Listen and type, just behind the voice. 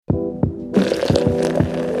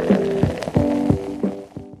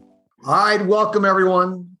All right, welcome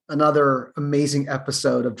everyone. Another amazing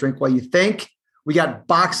episode of Drink While You Think. We got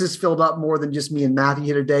boxes filled up more than just me and Matthew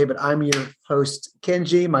here today, but I'm your host,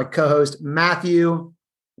 Kenji, my co-host, Matthew.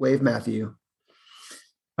 Wave, Matthew.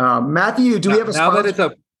 Matthew, do we have a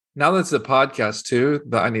sponsor? Now that it's a podcast too,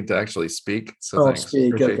 but I need to actually speak. So thanks.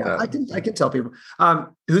 Speak. Okay. I can tell people.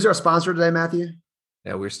 Who's our sponsor today, Matthew?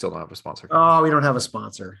 Yeah, we still don't have a sponsor. Oh, we don't have a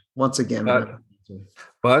sponsor. Once again.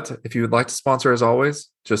 But if you would like to sponsor, as always,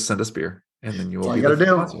 just send us beer, and then you will be the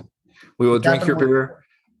sponsor. We will drink your beer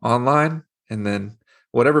online, and then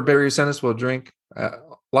whatever beer you send us, we'll drink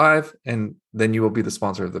live, and then you will be the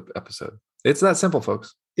sponsor of the episode. It's that simple,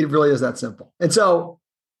 folks. It really is that simple. And so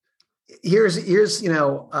here's I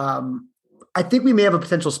think we may have a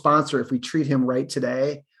potential sponsor if we treat him right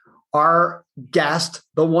today. Our guest,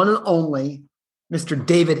 the one and only, Mr.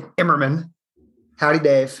 David Immerman. Howdy,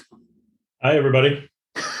 Dave. Hi, everybody.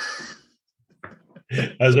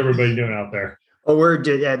 How's everybody doing out there? Oh,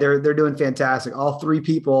 they're doing fantastic. All three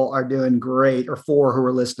people are doing great, or four who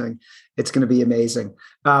are listening. It's going to be amazing.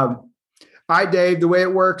 All right, Dave, the way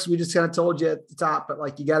it works, we just kind of told you at the top,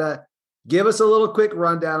 but you got to give us a little quick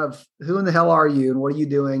rundown of who in the hell are you and what are you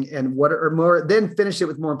doing and then finish it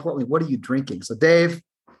with, more importantly, what are you drinking? So Dave,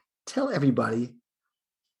 tell everybody,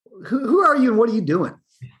 who are you and what are you doing?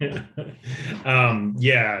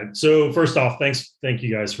 So first off, thank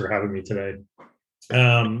you guys for having me today.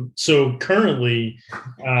 So currently,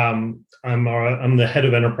 I'm the head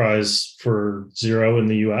of enterprise for Zero in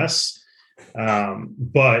the US.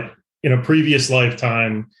 But in a previous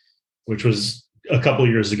lifetime, which was a couple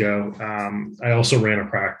of years ago, I also ran a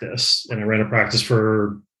practice, and I ran a practice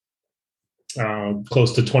for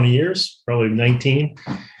close to 20 years, probably 19.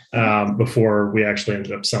 Before we actually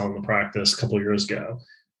ended up selling the practice a couple of years ago.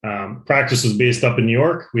 Practice was based up in New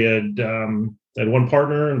York. We had one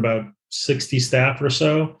partner and about 60 staff or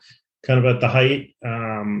so, kind of at the height.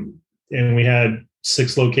 And we had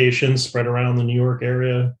 6 locations spread around the New York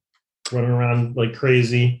area, running around like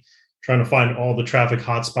crazy, trying to find all the traffic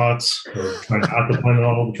hotspots, or trying not to find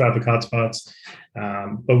all the traffic hotspots.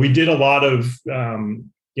 But we did a lot of,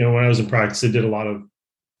 when I was in practice, I did a lot of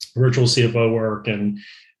virtual CFO work and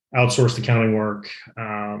outsourced accounting work.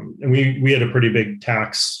 And we had a pretty big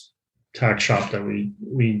tax shop that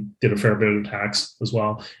we did a fair bit of tax as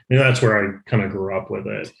well. And that's where I kind of grew up with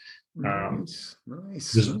it. Nice.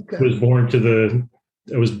 Okay. I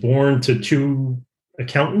was born to 2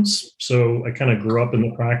 accountants. So I kind of grew up in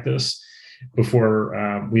the practice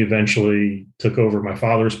before we eventually took over my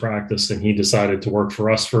father's practice, and he decided to work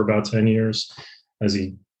for us for about 10 years as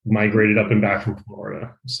he migrated up and back from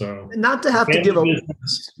Florida. So not to have to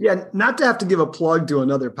give a plug to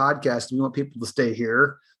another podcast. We want people to stay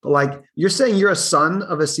here, but you're saying you're a son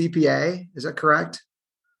of a CPA. Is that correct?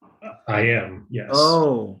 I am. Yes.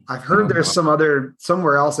 Oh, I've heard there's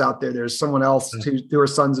somewhere else out there. There's someone else who are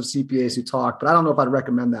sons of CPAs who talk, but I don't know if I'd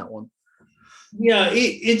recommend that one. Yeah,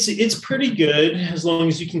 it's pretty good as long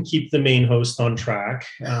as you can keep the main host on track.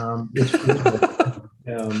 It's pretty good.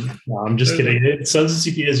 No, I'm just kidding. Sons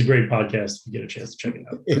of CPA is a great podcast if you get a chance to check it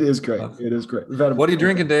out. It is great. It is great. What are you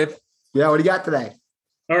drinking, Dave? Yeah, what do you got today?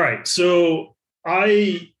 All right. So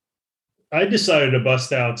I decided to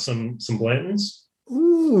bust out some Blanton's.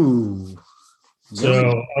 Ooh.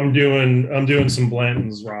 So I'm doing some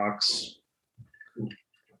Blanton's rocks.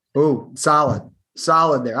 Oh, solid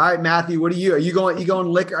there. All right, Matthew, what are you? Are you going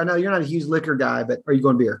liquor? I know you're not a huge liquor guy, but are you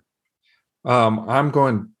going beer? I'm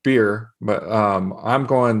going beer, but I'm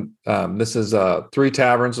going. This is 3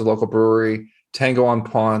 Taverns, a local brewery. Tango on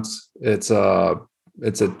Ponce. It's a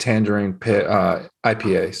tangerine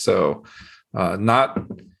IPA. So I'm not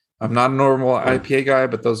a normal IPA guy,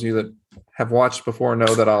 but those of you that have watched before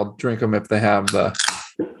know that I'll drink them if they have the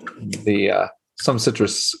some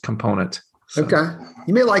citrus component. So. Okay,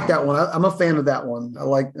 you may like that one. I'm a fan of that one. I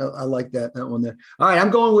like that one there. All right, I'm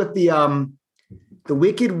going with the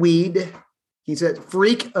Wicked Weed. He said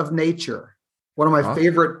Freak of Nature, one of my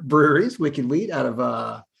favorite breweries, Wicked Weed, out of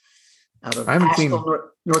I haven't seen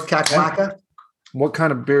North Carolina. What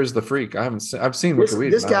kind of beer is the Freak? I've seen Wicked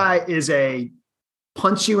Weed. This guy is a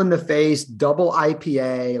punch you in the face double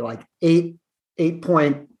IPA, like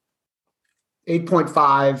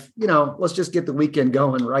 8.5. Let's just get the weekend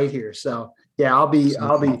going right here. So yeah, I'll be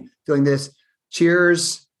doing this.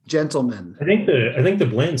 Cheers, gentlemen. I think the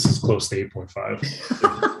Blends is close to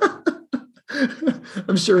 8.5.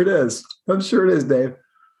 I'm sure it is. Dave.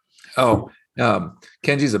 Oh,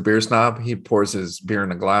 Kenji's a beer snob. He pours his beer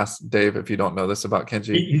in a glass. Dave, if you don't know this about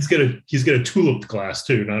Kenji, he's got a tulip glass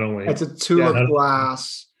too. Not only it's a tulip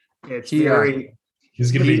glass. It's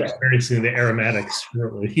He's going to be experiencing the aromatics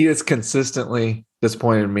shortly. He has consistently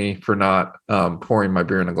disappointed me for not pouring my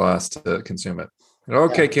beer in a glass to consume it.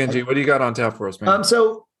 Okay, Kenji, what do you got on tap for us, man?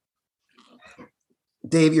 So,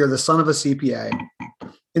 Dave, you're the son of a CPA.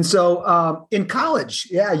 And so in college,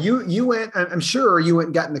 you went, I'm sure you went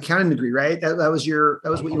and got an accounting degree, right? That was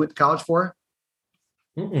what you went to college for?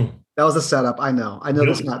 Mm-mm. That was a setup. I know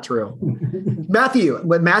that's not true. Matthew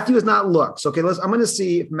is not looks. Okay, I'm going to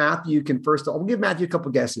see if Matthew can I'll give Matthew a couple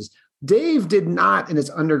guesses. Dave did not in his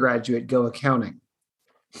undergraduate go accounting.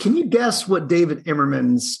 Can you guess what David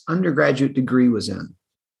Immerman's undergraduate degree was in?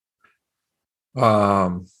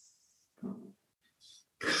 I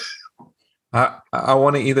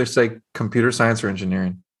want to either say computer science or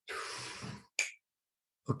engineering.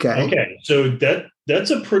 Okay. So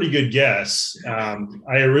that's a pretty good guess.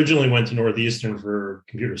 I originally went to Northeastern for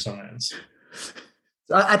computer science.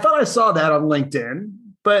 I thought I saw that on LinkedIn,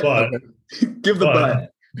 but give the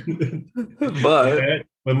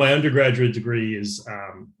but my undergraduate degree is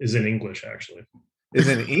in English, actually. Is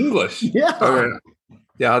in English? Yeah. Okay.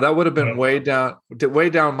 Yeah, that would have been way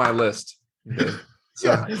down my list. So.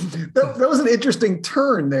 Yeah, that was an interesting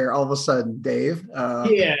turn there all of a sudden, Dave.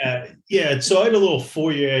 Yeah. So I had a little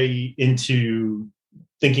foyer into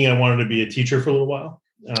thinking I wanted to be a teacher for a little while,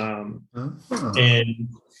 and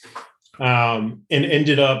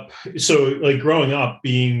ended up growing up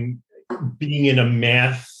being in a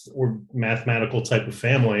math or mathematical type of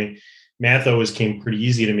family. Math always came pretty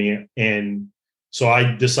easy to me, and so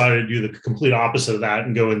I decided to do the complete opposite of that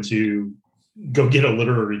and go get a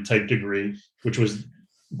literary type degree, which was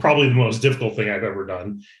probably the most difficult thing I've ever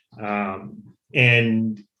done.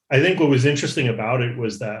 And I think what was interesting about it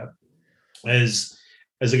was that as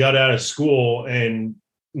I got out of school and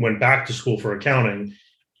went back to school for accounting,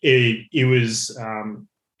 it was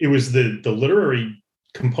the literary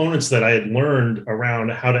components that I had learned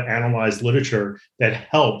around how to analyze literature that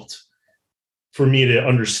helped for me to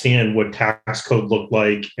understand what tax code looked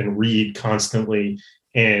like and read constantly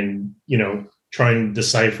and, try and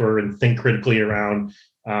decipher and think critically around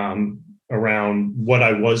what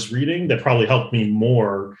I was reading. That probably helped me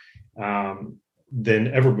more than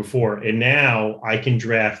ever before. And now I can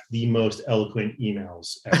draft the most eloquent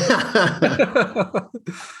emails ever.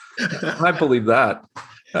 I believe that.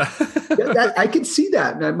 I can see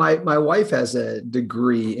that. My wife has a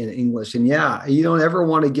degree in English, and you don't ever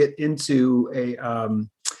want to get into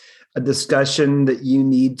a discussion that you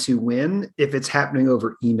need to win if it's happening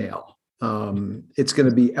over email. It's going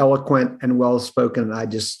to be eloquent and well spoken, and I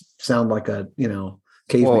just sound like a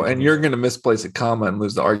caveman. Well, and you're going to misplace a comma and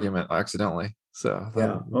lose the argument accidentally. So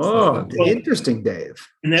interesting, Dave.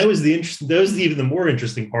 And that was even the more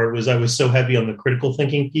interesting part was I was so heavy on the critical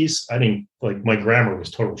thinking piece. I didn't my grammar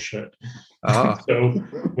was total shit. So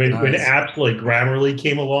when apps like Grammarly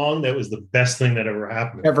came along, that was the best thing that ever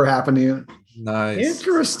happened to you. Nice.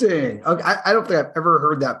 Interesting. Okay, I don't think I've ever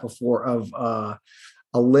heard that before of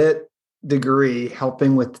a lit degree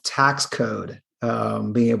helping with tax code,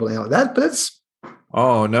 being able to handle that. But it's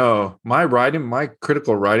my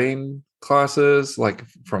critical writing classes like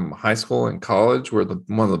from high school and college were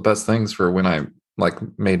one of the best things for when I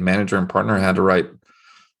made manager and partner. I had to write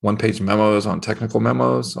 1-page memos on technical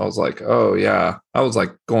memos. I was like, oh yeah, I was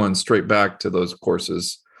going straight back to those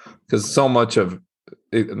courses because so much of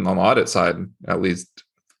it, on the audit side, at least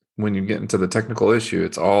when you get into the technical issue,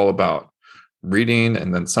 it's all about reading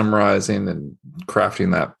and then summarizing and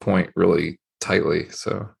crafting that point really tightly.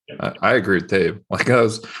 So I agree with Dave. That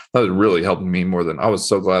was really helping me more than I was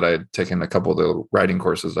so glad I had taken a couple of the writing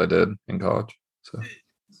courses I did in college. So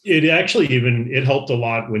it actually it helped a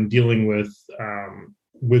lot when dealing with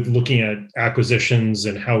looking at acquisitions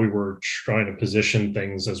and how we were trying to position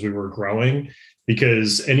things as we were growing,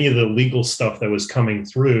 because any of the legal stuff that was coming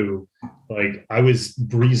through, I was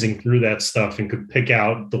breezing through that stuff and could pick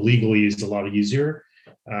out the legalese a lot easier.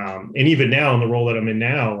 And even now in the role that I'm in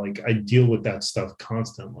now, I deal with that stuff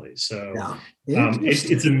constantly. So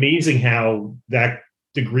it's amazing how that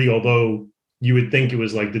degree, although you would think it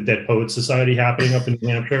was the Dead Poets Society happening up in New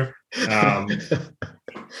Hampshire,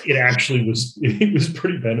 it actually was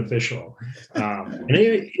pretty beneficial. And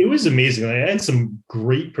it was amazing. I had some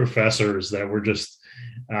great professors that were just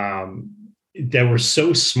that were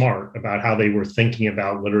so smart about how they were thinking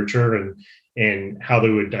about literature and how they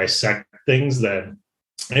would dissect things that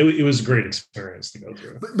it was a great experience to go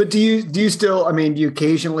through. But do you still, do you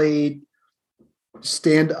occasionally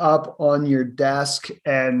stand up on your desk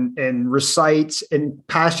and recite and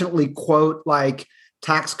passionately quote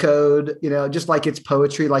tax code, just like it's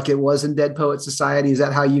poetry, like it was in Dead Poets Society? Is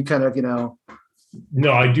that how you kind of,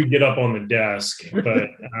 No, I do get up on the desk, but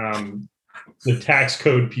the tax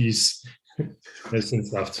code piece has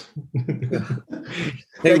since left.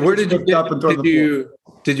 Hey, where did you get?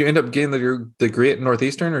 Did you end up getting your degree at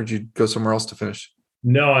Northeastern, or did you go somewhere else to finish?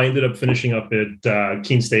 No, I ended up finishing up at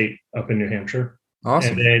Keene State up in New Hampshire.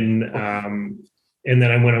 Awesome. And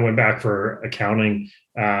then when I went back for accounting,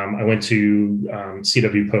 I went to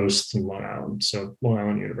CW Post in Long Island, so Long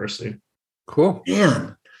Island University. Cool.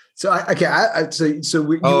 Man. So so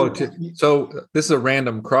this is a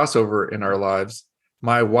random crossover in our lives.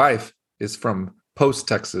 My wife is from Post,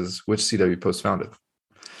 Texas, which CW Post founded.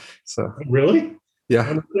 So really, yeah,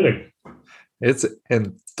 I'm kidding. It's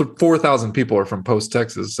 4,000 people are from Post,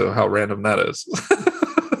 Texas. So how random that is.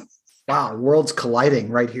 Wow, worlds colliding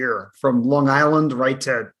right here from Long Island right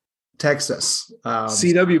to Texas.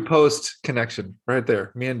 CW Post connection right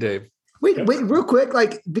there. Me and Dave. Wait, real quick,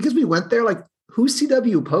 like because we went there, like who's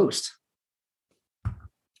CW Post?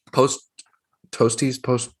 Post Toasties,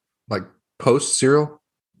 Post cereal.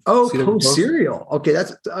 Oh, Post cereal. Okay,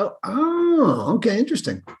 that's okay,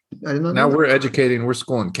 interesting. I didn't know. Now we're educating. We're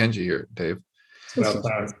schooling Kenji here, Dave. Well,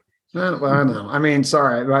 I know. I mean,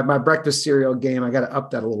 sorry, my breakfast cereal game. I got to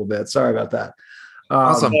up that a little bit. Sorry about that.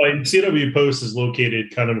 Awesome. Well, CW Post is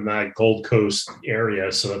located kind of in that Gold Coast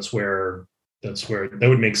area, so that's where that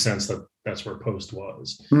would make sense that's where Post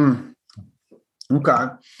was. Okay.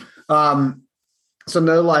 So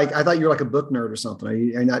no, like I thought you were like a book nerd or something. Are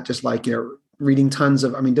you not just like reading tons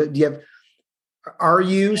of? I mean, do you have? Are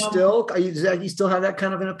you still have that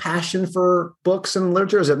kind of a passion for books and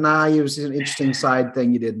literature? Or is it it was an interesting side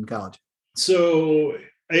thing you did in college? So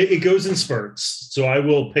it goes in spurts. So I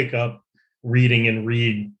will pick up reading and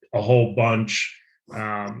read a whole bunch.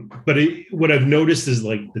 But what I've noticed is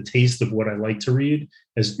like the taste of what I like to read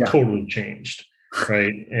has totally changed.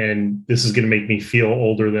 Right. And this is going to make me feel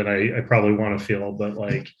older than I probably want to feel, but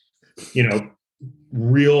like,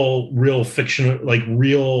 real fiction, like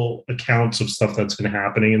real accounts of stuff that's been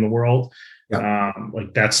happening in the world.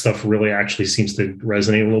 Like that stuff really actually seems to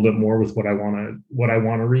resonate a little bit more with what I want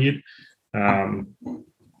to read.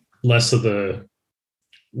 Less of the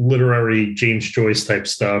literary James Joyce type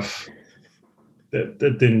stuff that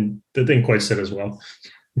didn't quite sit as well.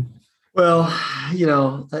 Well,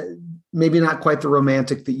 maybe not quite the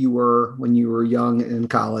romantic that you were when you were young in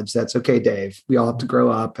college. That's okay, Dave. We all have to grow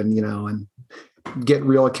up and get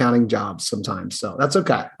real accounting jobs sometimes. So that's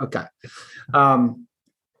okay. Okay.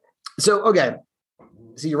 So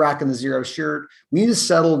you're rocking the Xero shirt. We need to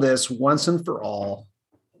settle this once and for all.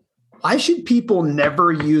 Why should people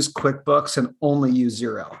never use QuickBooks and only use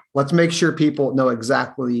Xero? Let's make sure people know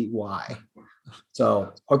exactly why.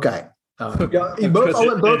 So, okay. Because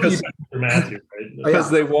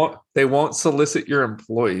they won't solicit your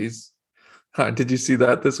employees. Did you see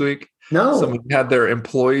that this week? No. Someone had their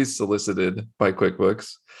employees solicited by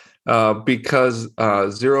QuickBooks because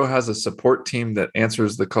Xero has a support team that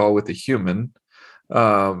answers the call with a human.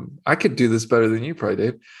 I could do this better than you, probably,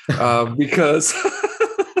 Dave, because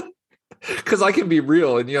I can be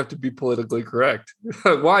real and you have to be politically correct.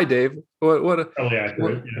 Why, Dave? What? Probably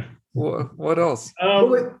accurate. What else?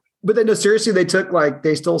 But then, no, seriously, they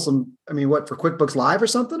stole some. I mean, what, for QuickBooks Live or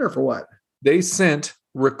something, or for what? They sent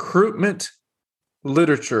recruitment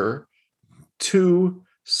literature to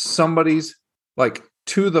somebody's, like,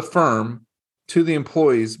 to the firm, to the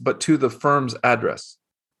employees, but to the firm's address.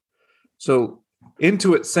 So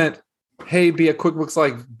Intuit sent, hey, be a QuickBooks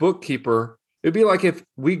Live bookkeeper. It'd be like if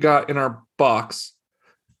we got in our box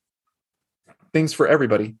things for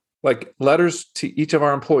everybody, like letters to each of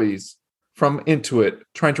our employees from Intuit,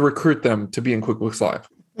 trying to recruit them to be in QuickBooks Live.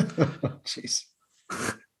 Jeez.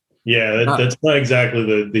 Yeah, that's not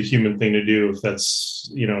exactly the human thing to do if that's,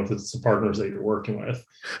 if it's the partners that you're working with.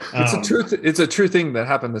 It's a true thing that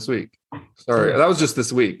happened this week. Sorry, that was just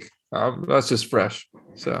this week. That's just fresh.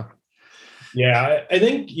 So, yeah, I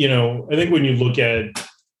think when you look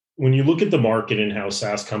at the market and how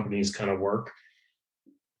SaaS companies kind of work,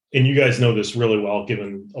 and you guys know this really well,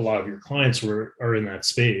 given a lot of your clients are in that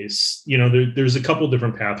space, there's a couple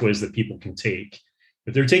different pathways that people can take.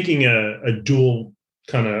 If they're taking a dual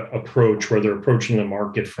kind of approach where they're approaching the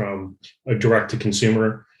market from a direct to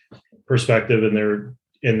consumer perspective, and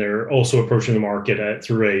they're also approaching the market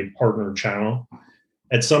through a partner channel,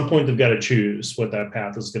 at some point they've got to choose what that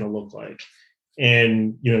path is going to look like.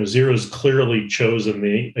 And Xero's clearly chosen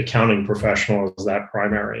the accounting professional as that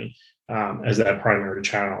primary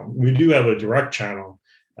channel. We do have a direct channel,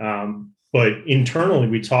 but internally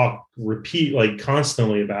we repeat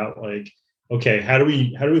constantly about okay, how do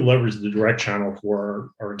we leverage the direct channel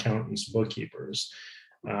for our accountants, bookkeepers?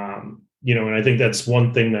 And I think that's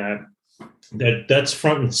one thing that's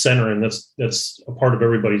front and center, and that's a part of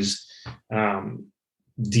everybody's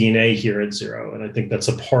DNA here at Zero. And I think that's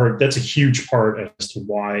a huge part as to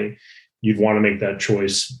why you'd want to make that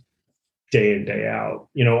choice day in, day out.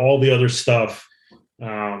 All the other stuff,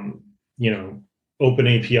 open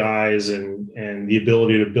APIs and the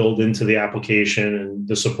ability to build into the application and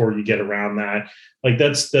the support you get around that. Like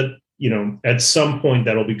at some point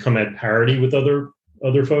that'll become at parity with other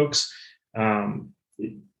folks.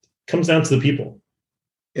 It comes down to the people.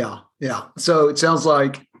 Yeah. So it sounds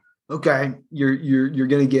like, okay, you're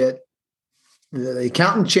going to get the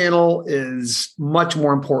accountant channel is much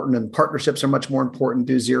more important, and partnerships are much more important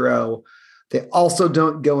to Zero. They also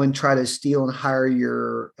don't go and try to steal and hire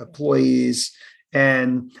your employees.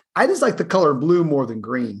 And I just like the color blue more than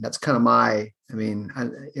green. That's kind of I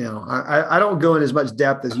don't go in as much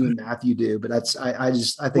depth as you and Matthew do, but I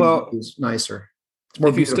think it's nicer. It's more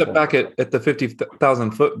if beautiful. You step back at the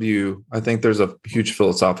 50,000 foot view, I think there's a huge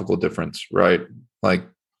philosophical difference, right? Like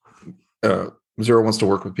Zero wants to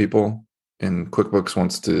work with people, and QuickBooks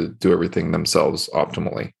wants to do everything themselves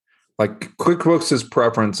optimally. Like QuickBooks'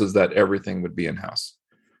 preference is that everything would be in-house.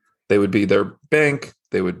 They would be their bank,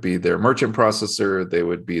 they would be their merchant processor, they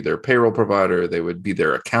would be their payroll provider, they would be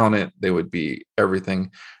their accountant, they would be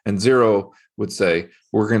everything. And Zero would say,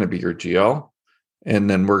 we're going to be your GL, and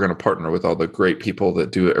then we're going to partner with all the great people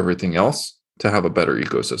that do everything else to have a better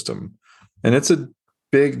ecosystem. And it's a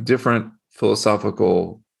big, different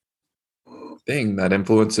philosophical thing that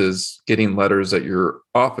influences getting letters at your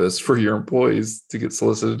office for your employees to get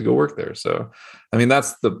solicited to go work there. So, I mean,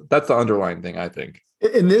 that's the underlying thing, I think.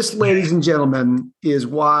 And this, ladies and gentlemen, is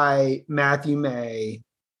why Matthew May,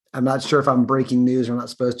 I'm not sure if I'm breaking news or I'm not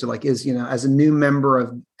supposed to, is, as a new member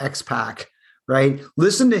of XPAC, right?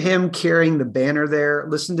 Listen to him carrying the banner there.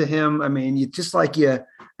 Listen to him. I mean,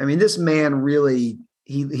 this man really,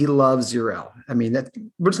 he loves Zero. I mean,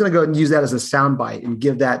 we're just going to go and use that as a soundbite and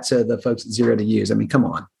give that to the folks at Zero to use. I mean, come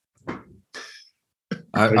on.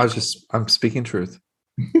 I'm speaking truth.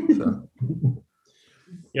 So.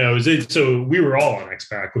 Yeah, so we were all on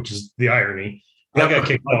XPAC, which is the irony. I got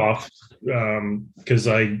kicked off because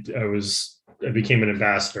I became an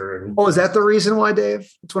ambassador. Is that the reason why, Dave?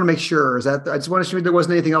 I just want to make sure. I just want to make sure there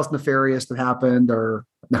wasn't anything else nefarious that happened, or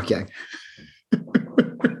no kidding. I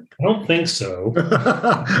don't think so.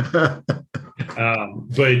 But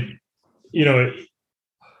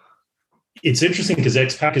it's interesting because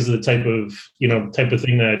XPAC is the type of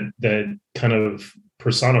thing that kind of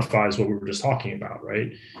personifies what we were just talking about,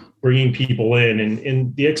 right? Bringing people in,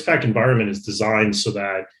 and the XPAC environment is designed so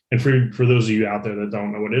that, and for those of you out there that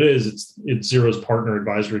don't know what it is, it's Zero's partner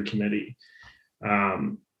advisory committee.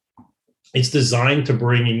 It's designed to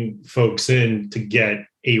bring folks in to get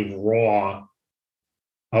a raw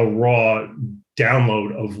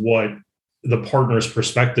download of what the partner's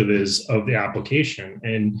perspective is of the application,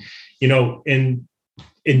 and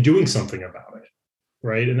doing something about it,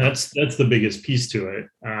 right? And that's the biggest piece to it.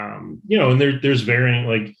 And there's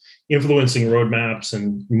varying, influencing roadmaps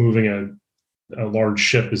and moving a large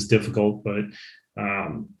ship is difficult, but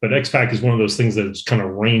XPAC is one of those things that's kind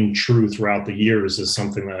of reigned true throughout the years as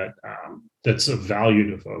something that that's of value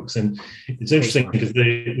to folks. And it's interesting because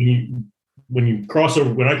when I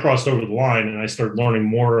crossed over the line and I started learning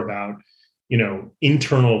more about,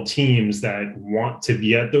 internal teams that want to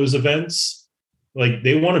be at those events,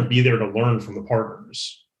 they want to be there to learn from the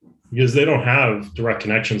partners because they don't have direct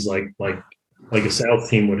connections like a sales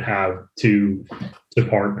team would have to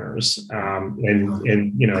partners.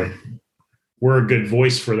 We're a good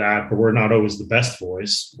voice for that, but we're not always the best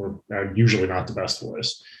voice. We're usually not the best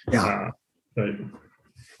voice. Yeah. We've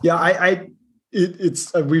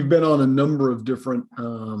been on a number of different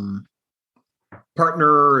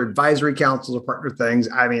partner advisory councils or partner things.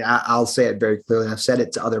 I mean, I'll say it very clearly. I've said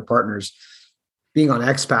it to other partners. Being on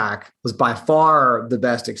XPAC was by far the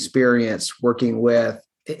best experience working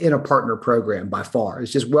in a partner program by far.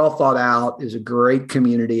 It's just well thought out. It's a great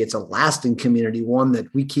community. It's a lasting community, one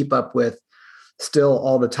that we keep up with still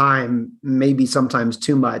all the time, maybe sometimes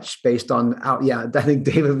too much based on I think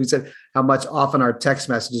David, we said how much often our text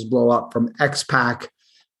messages blow up from XPAC,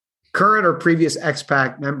 current or previous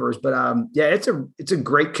XPAC members. But it's a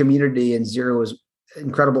great community, and Zero is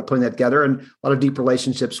incredible putting that together, and a lot of deep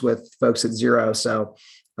relationships with folks at Zero. So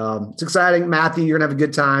it's exciting. Matthew, you're gonna have a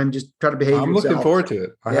good time. Just try to behave yourself. I'm looking forward to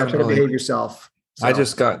it. Try to behave yourself. So. I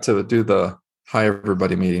just got to do the hi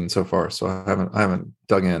everybody meeting so far, so I haven't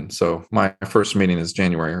dug in. So my first meeting is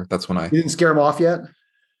January. That's when You didn't scare them off yet?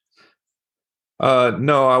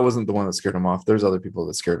 No, I wasn't the one that scared him off. There's other people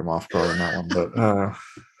that scared him off probably in that one. But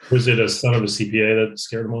was it a son of a CPA that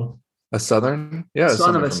scared him off? A Southern? Yeah,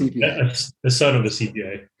 son of a CPA. The son of a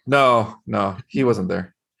CPA. No, he wasn't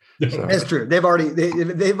there. So, It's true. They've already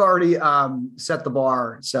set the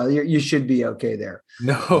bar, so you should be okay there.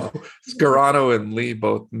 no, Scarano and Lee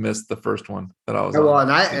both missed the first one that I was Well,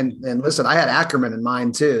 on. and listen, I had Ackerman in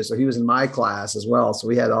mine too, so he was in my class as well. So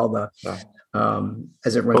we had all the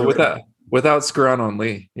as it But without Scarano and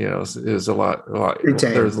Lee, it was a lot. Pretty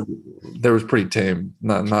tame. There was pretty tame.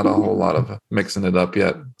 Not a whole lot of mixing it up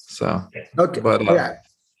yet. So Okay, but okay.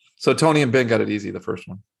 so Tony and Ben got it easy the first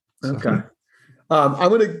one. So. Okay. I'm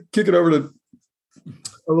going to kick it over to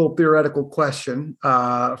a little theoretical question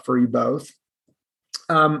for you both.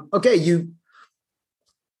 Okay, you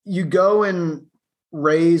go and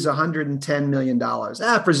raise $110 million.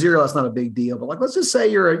 For zero, that's not a big deal. But let's just say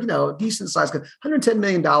you're a decent size, $110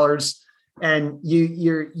 million, and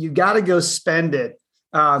you got to go spend it.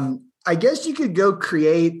 I guess you could go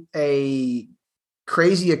create a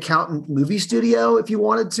crazy accountant movie studio if you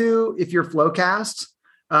wanted to, if you're Flowcast.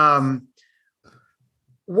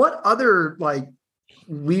 What other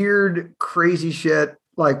weird, crazy shit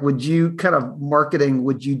would you kind of marketing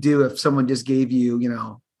would you do if someone just gave you,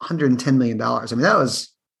 $110 million? I mean,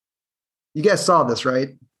 you guys saw this,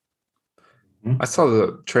 right? I saw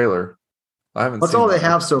the trailer. I haven't. That's seen all they that.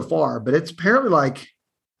 have so far, but it's apparently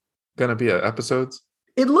Gonna be episodes.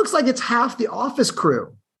 It looks like it's half the Office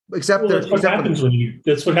crew, except that's what happens when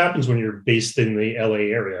you're based in the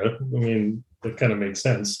LA area. I mean, that kind of makes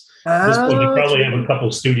sense. At this point, they probably have a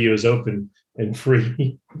couple studios open and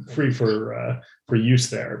free for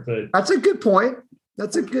use there. But that's a good point.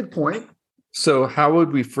 So, how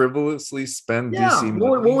would we frivolously spend DC money?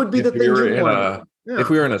 What would be the thing you want?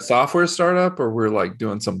 If we were in a software startup, or we're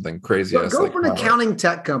doing something crazy? Go for an accounting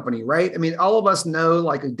tech company, right? I mean, all of us know,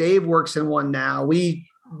 Dave works in one now. We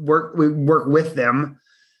work with them.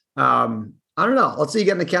 I don't know. Let's say you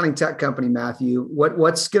get an accounting tech company, Matthew.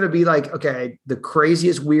 What's going to be the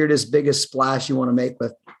craziest, weirdest, biggest splash you want to make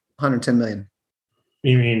with 110 million?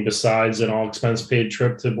 You mean besides an all expense paid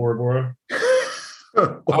trip to Bora Bora?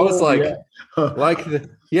 I was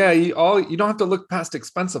you don't have to look past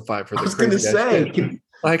Expensify for the. I was going to say,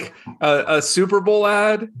 a Super Bowl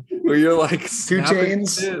ad where you're two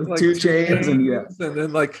chains, and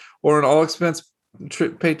then or an all expense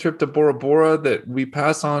paid trip to Bora Bora that we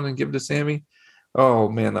pass on and give to Sammy. Oh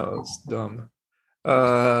man, that was dumb.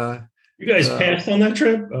 You guys passed on that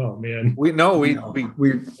trip? Oh man, we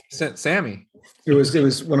sent Sammy. It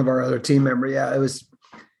was one of our other team members. Yeah, it was.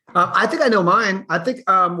 I think I know mine. I think.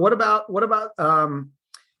 What about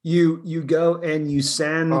you go and you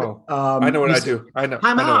send? I know what I do. I know.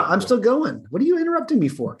 I'm out. I'm still going. What are you interrupting me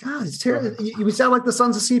for? God, it's terrible. You sound like the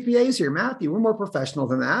sons of CPAs here, Matthew. We're more professional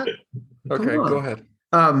than that. Okay, go ahead.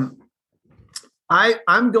 I'm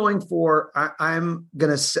going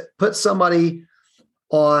to put somebody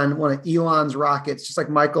on one of Elon's rockets, just like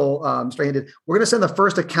Michael Strahan did. We're going to send the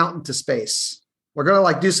first accountant to space. We're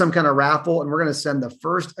going to do some kind of raffle, and we're going to send the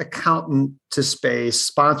first accountant to space,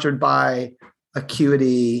 sponsored by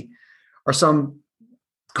Acuity or some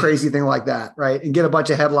crazy thing like that, right? And get a bunch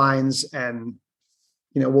of headlines, and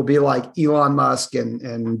we'll be like Elon Musk and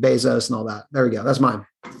Bezos and all that. There we go. That's mine.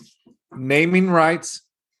 Naming rights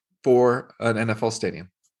for an NFL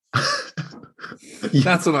stadium.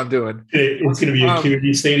 That's what I'm doing. It's going to be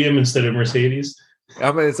Acuity Stadium instead of Mercedes.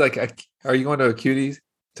 I mean, it's are you going to Acuity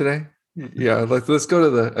today? Yeah, let's go to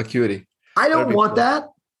the Acuity. I don't want that.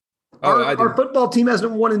 Our football team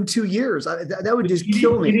hasn't won in 2 years. That would just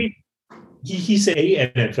kill me. He's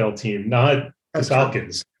a NFL team, not the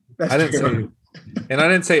Falcons. I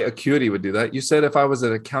didn't say Acuity would do that. You said if I was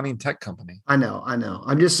an accounting tech company. I know.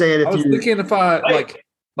 I'm just saying. I was thinking if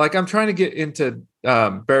I'm trying to get into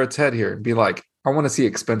Barrett's head here and be like, I want to see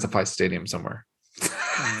Expensify Stadium somewhere.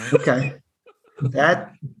 Okay,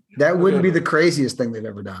 that wouldn't be the craziest thing they've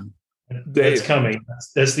ever done. That's coming.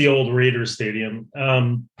 That's the old Raiders Stadium.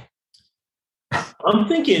 I'm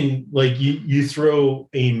thinking you throw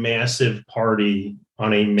a massive party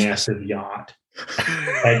on a massive yacht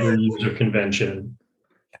at your user convention,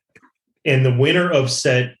 and the winner of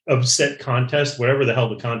set contest, whatever the hell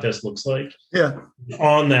the contest looks like,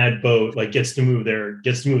 on that boat, gets to move their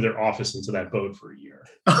office into that boat for a year.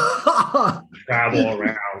 Travel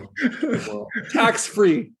around the world. Tax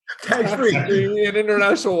free in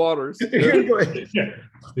international waters. Yeah.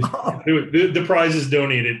 The prize is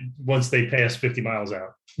donated once they pass 50 miles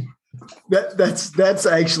out. That's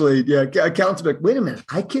actually accounts back. Wait a minute,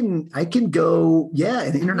 I can go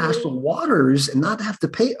in international waters and not have to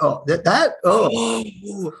pay.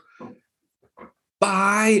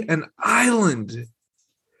 Buy an island.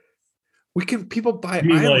 People buy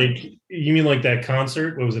You mean like that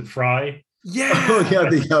concert? What was it, Fry? Yeah. Oh yeah,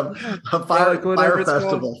 the fire, Like whatever fire it's called.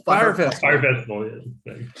 festival. Fire festival. Fire festival.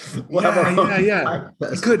 Yeah. We'll have our own Yeah. fire We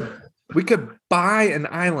festival. could buy an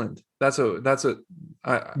island. That's what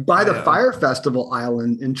Buy the fire festival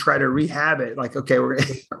island and try to rehab it. Like, okay, we're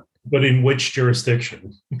But in which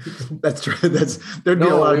jurisdiction? that's true. There'd be a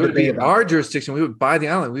No, lot it of would be debate about our jurisdiction. We would buy the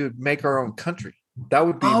island. We would make our own country. That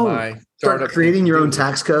would be my start startup creating thing your to own do.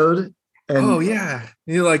 tax code. And Oh yeah,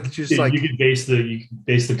 you like just like You could base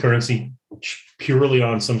the currency purely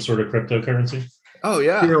on some sort of cryptocurrency. oh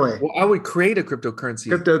yeah. Really? Well, I would create a cryptocurrency.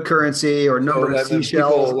 cryptocurrency or number that of then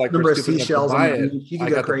seashells, people, like, number are of stupid enough to seashells on buy the it. beach. You I could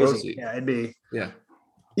go got the crazy. proceeds. Yeah, it'd be. Yeah.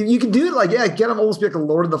 You could do it like, yeah, get them almost be like a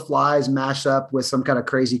Lord of the Flies mash up with some kind of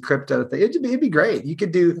crazy crypto thing. It'd be great. You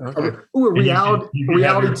could do Okay. a And reality you could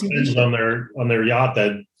have your TV friends show. on their yacht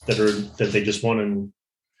that they just won, and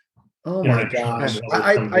Oh you my know, gosh.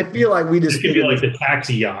 some- I feel like we it just could be like the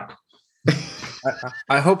taxi yacht.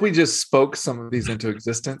 I hope we just spoke some of these into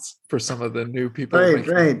existence for some of the new people right.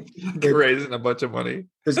 raising a bunch of money.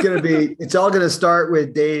 It's all gonna start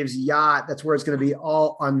with Dave's yacht. That's where it's gonna be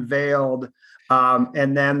all unveiled.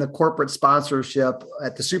 And then the corporate sponsorship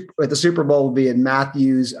at the Super Bowl will be in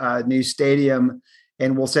Matthews new stadium,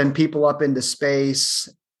 and we'll send people up into space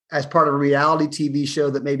as part of a reality TV show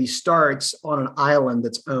that maybe starts on an island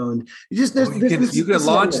that's owned. You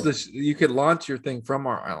could launch your thing from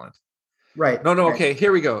our island. Right. No, right. okay,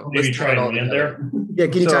 here we go. Maybe Let's try tie it all and land together. there. Yeah,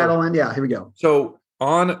 can you So- title in? Yeah, here we go. So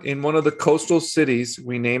in one of the coastal cities,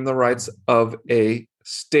 we name the rights of a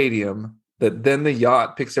stadium that then the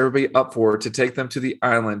yacht picks everybody up for to take them to the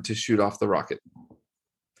island to shoot off the rocket.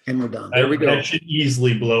 And we're done. There we go. That should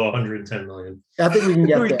easily blow 110 million. I think we can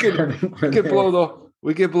get We there.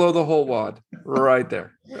 We could blow the whole wad right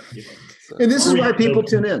there. So- And this is why people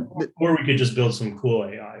tune in. Or we could just build some cool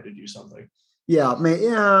AI to do something. Yeah,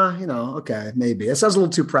 okay, maybe. It sounds a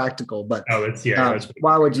little too practical, but Oh, it's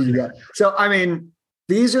why would you do that? So, I mean,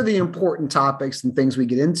 these are the important topics and things we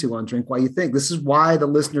get into on Drink Why You Think. This is why the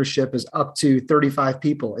listenership is up to 35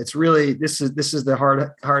 people. It's really this is the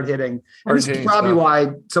hard hitting. And this is probably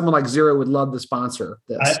why someone like Zero would love to sponsor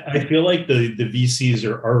this. I feel like the VCs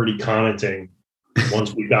are already commenting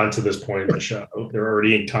once we've gotten to this point in the show. They're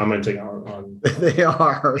already commenting on They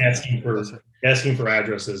are asking for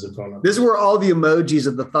addresses and phone numbers. This is where all the emojis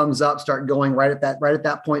of the thumbs up start going right at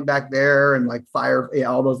that point back there, and like fire,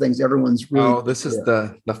 all those things. Everyone's really. Oh, this is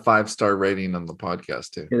the 5-star rating on the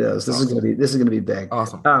podcast too. It is. This awesome. is gonna be big.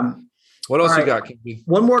 Awesome. What else all you right. got, Kimby?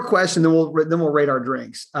 One more question, then we'll rate our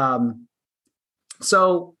drinks.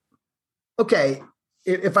 So, okay,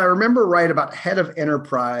 if I remember right about head of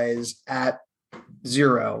enterprise at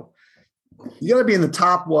Zero, you got to be in the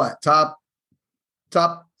top what? Top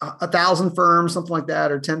 1,000 firms, something like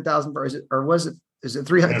that, or 10,000 firms, or was it? Is it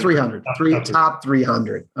 300? 300. Top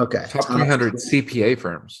 300. Okay. Top 300 CPA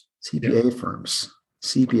firms. CPA firms.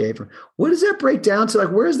 CPA firm. What does that break down to?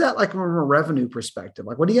 Like, where is that like from a revenue perspective?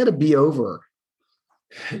 Like, what do you got to be over?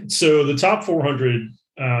 So the top 400.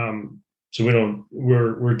 So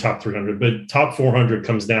we're top 300, but top 400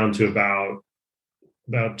 comes down to about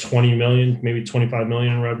 20 million, maybe 25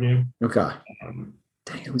 million in revenue. Okay.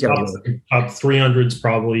 Dang, we got top 300 is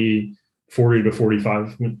probably 40 to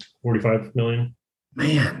 45 million.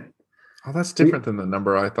 Man. Oh, that's different than the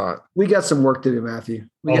number I thought. We got some work to do, Matthew.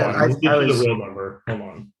 Let's get to the real number. Hold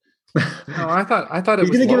on. No, I thought it was.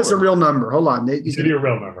 He's going to give us a real number. Hold on. He's going to be a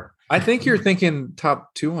real number. I think you're thinking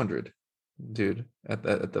top 200, dude. At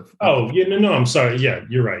the. Oh yeah, no. I'm sorry. Yeah,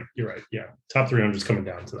 you're right. Yeah, top 300 is coming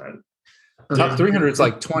down to that. Top 300 is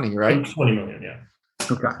like 20, right? 20 million. Yeah.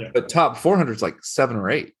 Okay. Yeah. But top 400 is like 7 or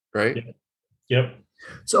 8, right? Yeah. Yep.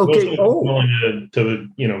 So, okay. Willing to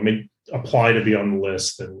apply to be on the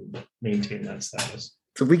list and maintain that status.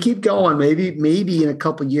 So if we keep going, maybe in a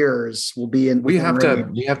couple of years we'll be in. We have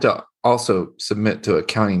to also submit to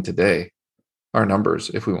accounting today our numbers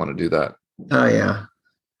if we want to do that. Oh yeah.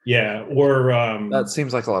 Yeah. Or that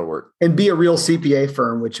seems like a lot of work. And be a real CPA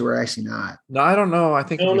firm, which we're actually not. No, I don't know. I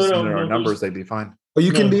think if we submit our numbers, they'd be fine. Oh,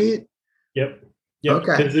 you can be. Yep.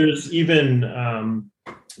 Okay. Because there's even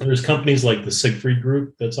there's companies like the Siegfried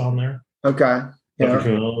Group that's on there. Okay. If you're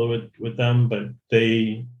familiar with them, but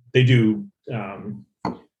they do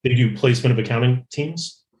placement of accounting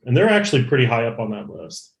teams, and they're actually pretty high up on that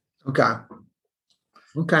list. Okay.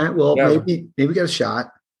 Well, maybe we got a shot.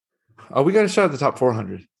 Oh, we got a shot at the top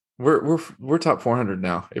 400. We're top 400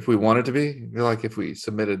 now. If we wanted to be, like if we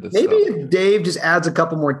submitted this. Maybe if Dave just adds a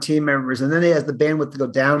couple more team members, and then he has the bandwidth to go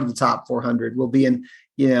down to the top 400. We'll be in,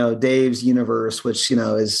 Dave's universe, which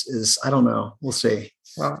is I don't know. We'll see.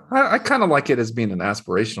 Well, I kind of like it as being an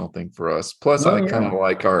aspirational thing for us. Plus, I kind of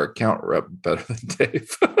like our account rep better than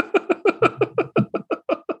Dave.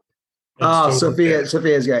 Oh, totally fair.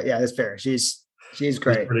 Sophia's great. Yeah, that's fair. She's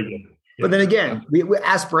great. Pretty good. But then again, we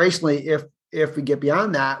aspirationally, if we get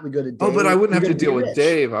beyond that, we go to Dave. Oh, but I wouldn't we have to go deal Be with Rich.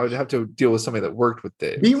 Dave. I would have to deal with somebody that worked with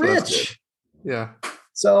Dave. Be So that's rich. good. Yeah.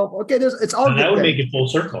 So okay, it's all And good that would things. make it full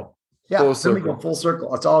circle. Yeah, Full then we go circle. full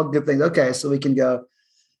circle. It's all good things. Okay, so we can go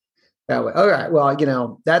that way. All right.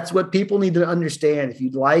 Well, that's what people need to understand. If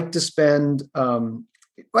you'd like to spend,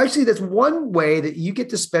 actually, that's one way that you get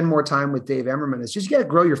to spend more time with Dave Emmerman. Is just you got to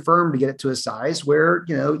grow your firm to get it to a size where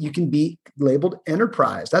you can be labeled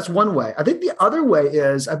enterprise. That's one way. I think the other way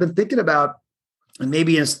is I've been thinking about, and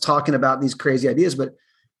maybe it's talking about these crazy ideas, but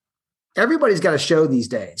everybody's got a show these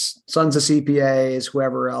days. Sons of CPAs,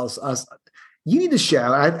 whoever else, us. You need to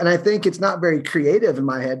show, and I think it's not very creative in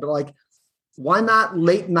my head, but like, why not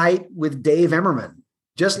late night with Dave Emmerman?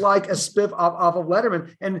 Just like a spiff off of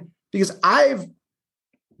Letterman. And because I've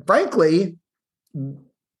frankly been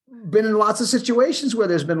in lots of situations where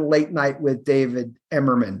there's been late night with David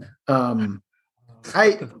Emmerman. I'm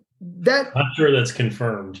sure that's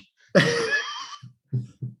confirmed.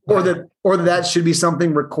 or that should be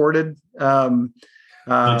something recorded.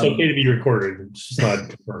 It's okay to be recorded. It's just not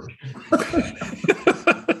confirmed.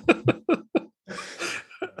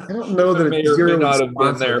 I don't know that may it's or may zero not have been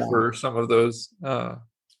response to there that. for some of those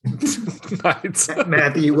nights.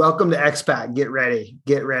 Matthew, welcome to XPAC. Get ready.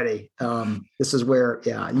 This is where,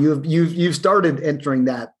 you've started entering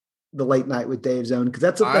the late night with Dave zone because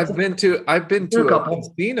that's I've been to a couple.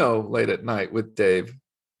 casino late at night with Dave.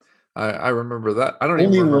 I remember that. I don't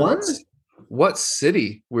Only even remember one? what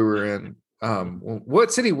city we were in.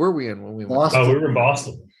 What city were we in when we went? Boston. Oh, we were in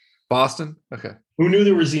Boston. Boston? Okay. Who knew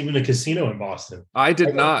there was even a casino in Boston? I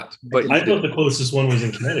did not, but I you thought did. the closest one was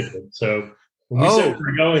in Connecticut. So when we said we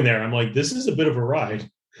were going there, I'm like, this is a bit of a ride.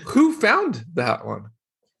 Who found that one?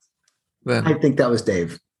 Then I think that was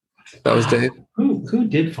Dave. that was Dave. Who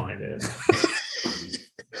did find it?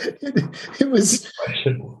 It was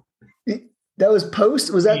that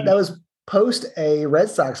was post a Red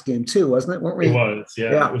Sox game too, wasn't it? Weren't we? It was,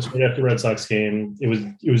 yeah. It was right after Red Sox game. It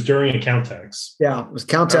was during a Countex. Yeah, it was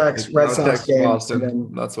Caltex, Red Sox Caltex, game. Boston. And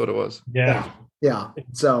then, That's what it was. Yeah.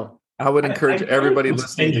 So I would encourage everybody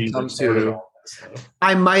listening to come to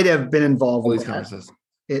I might have been involved all with these that. conversations.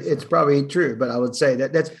 It's probably true, but I would say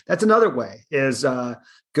that's another way is go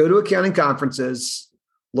to accounting conferences,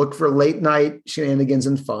 look for late night shenanigans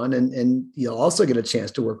and fun, and you'll also get a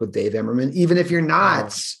chance to work with Dave Emmerman, even if you're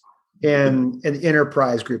not in an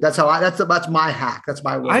enterprise group. That's my hack. That's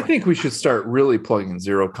my way. I think we should start really plugging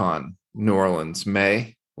ZeroCon New Orleans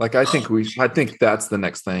May. Like I think that's the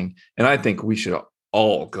next thing, and I think we should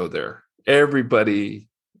all go there. Everybody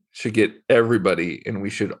should get everybody, and we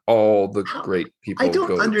should all the great people. I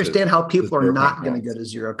don't understand how people are not going to go to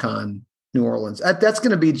ZeroCon New Orleans. That's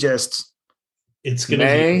going to be just. It's going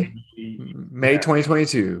to be May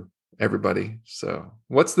 2022. Everybody. So,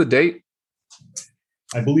 what's the date?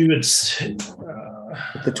 I believe it's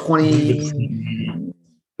the 20.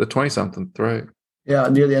 The 20-something, right? Yeah,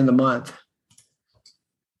 near the end of the month.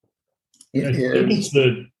 I think it's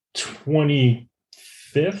the 25th,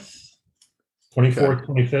 24th,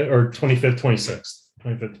 25th, or 25th, 26th.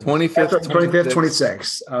 25th,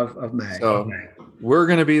 26th of May. So we're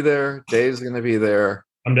going to be there. Dave's going to be there.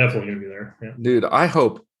 I'm definitely going to be there. Yeah. Dude, I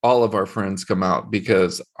hope all of our friends come out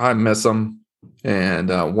because I miss them and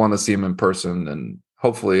want to see them in person. And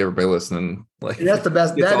hopefully everybody listening. Like, and that's the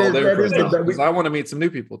best. That is the best. I want to meet some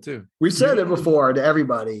new people too. We said it before to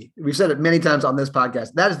everybody. We've said it many times on this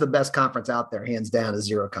podcast. That is the best conference out there, hands down, is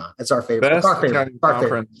ZeroCon. It's our favorite. Best Our favorite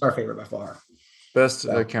by far. Best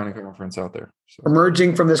accounting conference out there. So.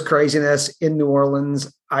 Emerging from this craziness in New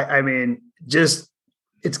Orleans, I mean, just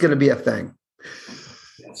it's going to be a thing.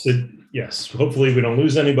 So, yes. Hopefully we don't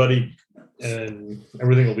lose anybody and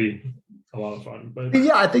everything will be a lot of fun. But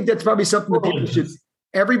yeah, I think that's probably something that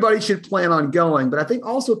everybody should plan on going. But I think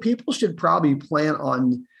also people should probably plan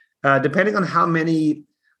on, depending on how many,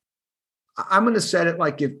 I'm going to set it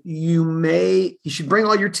like if you should bring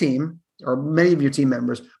all your team or many of your team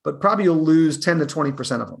members, but probably you'll lose 10 to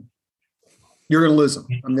 20% of them. You're going to lose them.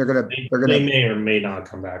 And they may or may not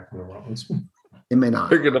come back from the Rollins. They may not.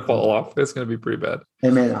 They're going to fall off. It's going to be pretty bad.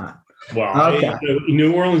 They may not. Wow. Okay.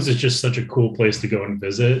 New Orleans is just such a cool place to go and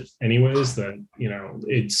visit anyways that,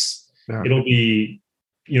 it'll be,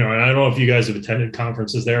 and I don't know if you guys have attended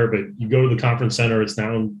conferences there, but you go to the conference center, it's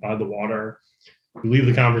down by the water. You leave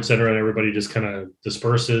the conference center and everybody just kind of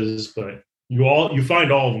disperses, but you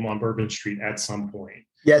find all of them on Bourbon Street at some point.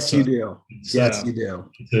 Yes, you do. Yes, you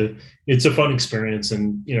do. It's a fun experience.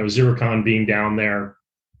 And, ZeroCon being down there,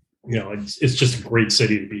 it's just a great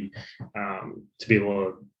city to be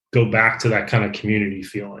able to go back to that kind of community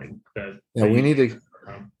feeling that we need to.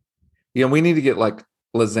 We need to get like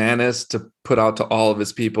Lazanis to put out to all of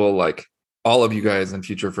his people, like all of you guys in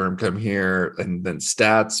Future Firm come here, and then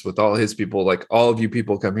Stats with all his people, like all of you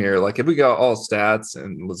people come here. Like if we got all Stats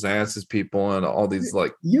and Lazanis's people and all these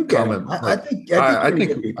like you get common, I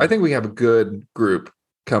think we have a good group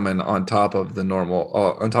coming on top of the normal,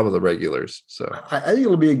 on top of the regulars. So I think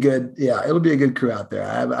it'll be a good crew out there.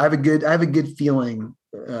 I have a good feeling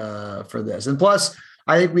for this, and plus,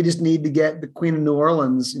 I think we just need to get the Queen of New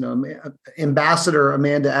Orleans, Ambassador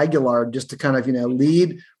Amanda Aguilar, just to kind of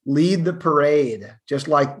lead the parade, just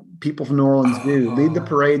like people from New Orleans do. Lead the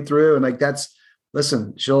parade through, and like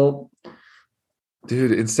she'll.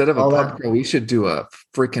 Dude, instead of a pub crawl, we should do a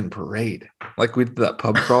freaking parade. Like we did that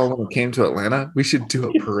pub crawl when we came to Atlanta. We should do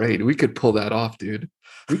a parade. We could pull that off, dude.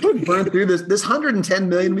 We can burn through this 110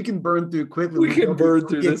 million. We can burn through quickly. We can burn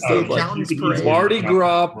through this. Mardi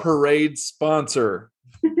Gras parade sponsor.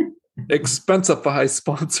 Expensify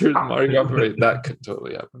sponsors Mardi Gras parade. That could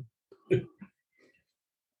totally happen.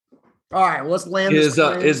 All right, well, let's land.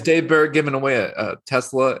 Is Dave Barrett giving away a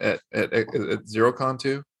Tesla at ZeroCon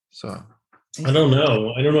too? So I don't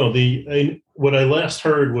know. What I last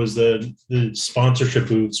heard was that the sponsorship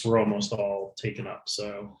booths were almost all taken up.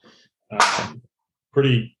 So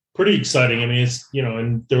pretty exciting. I mean, it's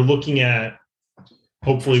and they're looking at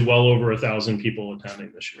hopefully well over 1,000 people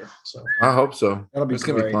attending this year. So I hope so. That'll be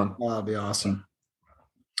gonna be fun. That'll be awesome.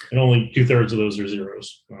 And only 2/3 of those are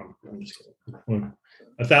zeros. I'm just kidding.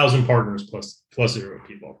 1,000 partners plus 0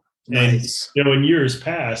 people. Nice. And in years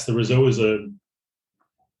past, there was always the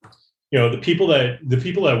people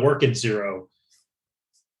that work at Zero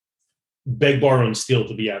beg, borrow, and steal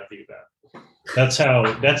to be at the event.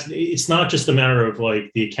 It's not just a matter of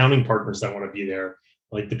like the accounting partners that want to be there.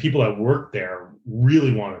 Like the people that work there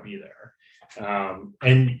really want to be there,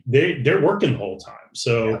 and they're working the whole time.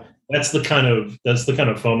 So that's the kind of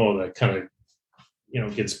FOMO that kind of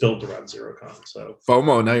gets built around ZeroCon. So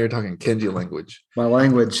FOMO. Now you're talking Kenji language. My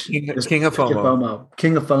language. King of FOMO.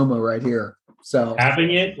 King of FOMO right here. So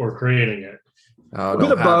having it or creating it. A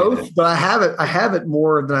bit of both, but I have it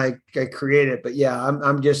more than I create it. But yeah,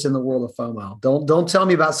 I'm just in the world of FOMO. Don't tell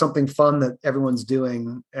me about something fun that everyone's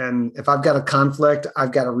doing. And if I've got a conflict,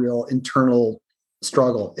 I've got a real internal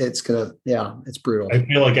struggle. It's brutal. I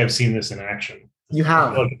feel like I've seen this in action. You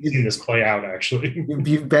have. I've seen this play out, actually.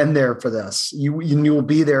 You've been there for this. You will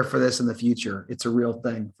be there for this in the future. It's a real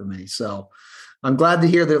thing for me. So I'm glad to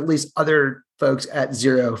hear that at least other folks at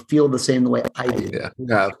Zero feel the same way I do.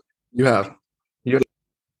 Yeah, you have.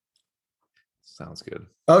 Sounds good.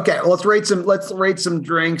 Okay, well, let's rate some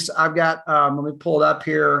drinks. I've got let me pull it up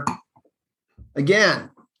here. Again,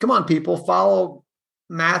 come on, people. Follow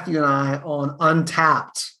Matthew and I on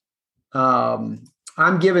Untapped.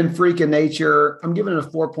 I'm giving Freak of Nature. I'm giving it a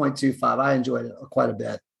 4.25. I enjoyed it quite a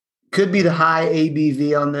bit. Could be the high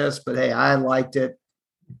ABV on this, but hey, I liked it.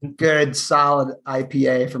 Good, solid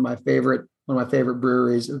IPA from one of my favorite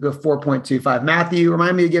breweries. It'll go 4.25. Matthew,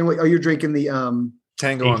 remind me again. You're drinking the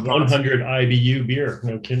Tango on 100 IBU beer.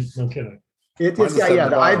 No kidding. The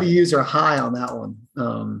IBUs are high on that one.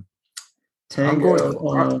 Tango.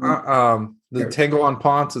 The Tango on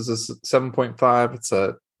Ponce is a 7.5. It's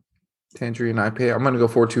a tangerine IPA. I'm going to go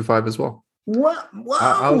 4.25 as well. What? Wow.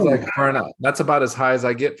 I was like, that's about as high as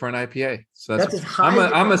I get for an IPA. So that's as high.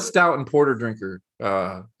 I'm a stout and porter drinker,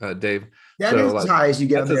 Dave. That is as high as you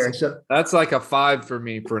get there. So that's like a 5 for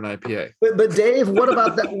me for an IPA. But Dave, what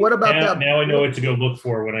about that? What about that? Now I know what to go look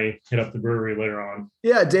for when I hit up the brewery later on.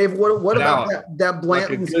 Yeah, Dave. What about that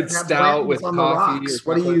Blanton's? Like a good stout with on coffee. The rocks.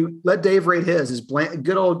 What do you let Dave rate his? His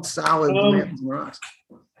good old solid Blanton's on the rocks.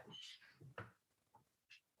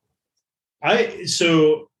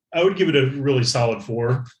 I would give it a really solid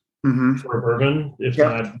 4 for a bourbon, if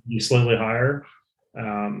not slightly higher.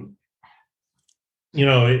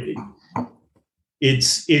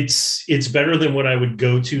 It's better than what I would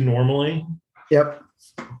go to normally. Yep.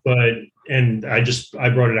 But I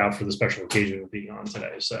brought it out for the special occasion of being on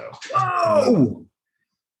today. So.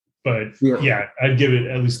 I'd give it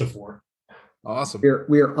at least a 4. Awesome.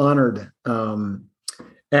 We are honored, and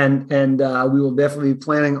we will definitely be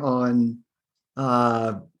planning on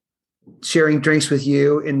sharing drinks with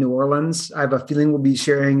you in New Orleans. I have a feeling we'll be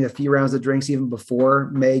sharing a few rounds of drinks even before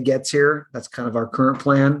May gets here. That's kind of our current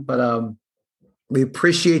plan, but we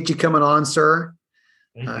appreciate you coming on, sir.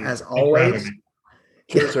 As always.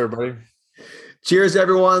 Cheers, everybody. Cheers,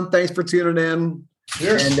 everyone. Thanks for tuning in.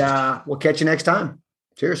 Cheers. And we'll catch you next time.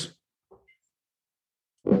 Cheers.